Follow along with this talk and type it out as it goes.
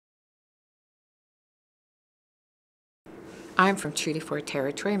I'm from Treaty 4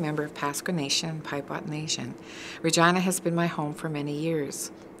 Territory, member of Pasco Nation and Pipewat Nation. Regina has been my home for many years.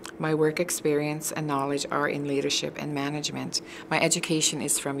 My work experience and knowledge are in leadership and management. My education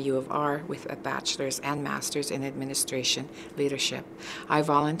is from U of R with a bachelor's and master's in administration leadership. I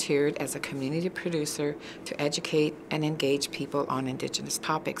volunteered as a community producer to educate and engage people on Indigenous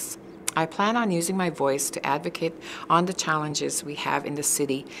topics. I plan on using my voice to advocate on the challenges we have in the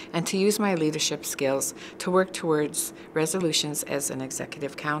city and to use my leadership skills to work towards resolutions as an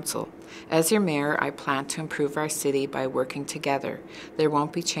executive council. As your mayor, I plan to improve our city by working together. There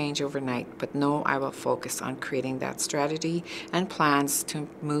won't be change overnight, but no, I will focus on creating that strategy and plans to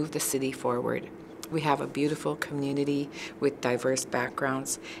move the city forward. We have a beautiful community with diverse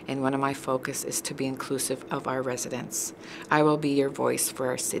backgrounds, and one of my focus is to be inclusive of our residents. I will be your voice for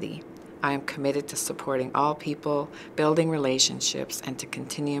our city. I am committed to supporting all people, building relationships, and to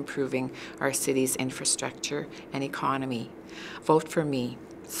continue improving our city's infrastructure and economy. Vote for me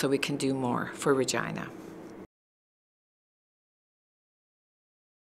so we can do more for Regina.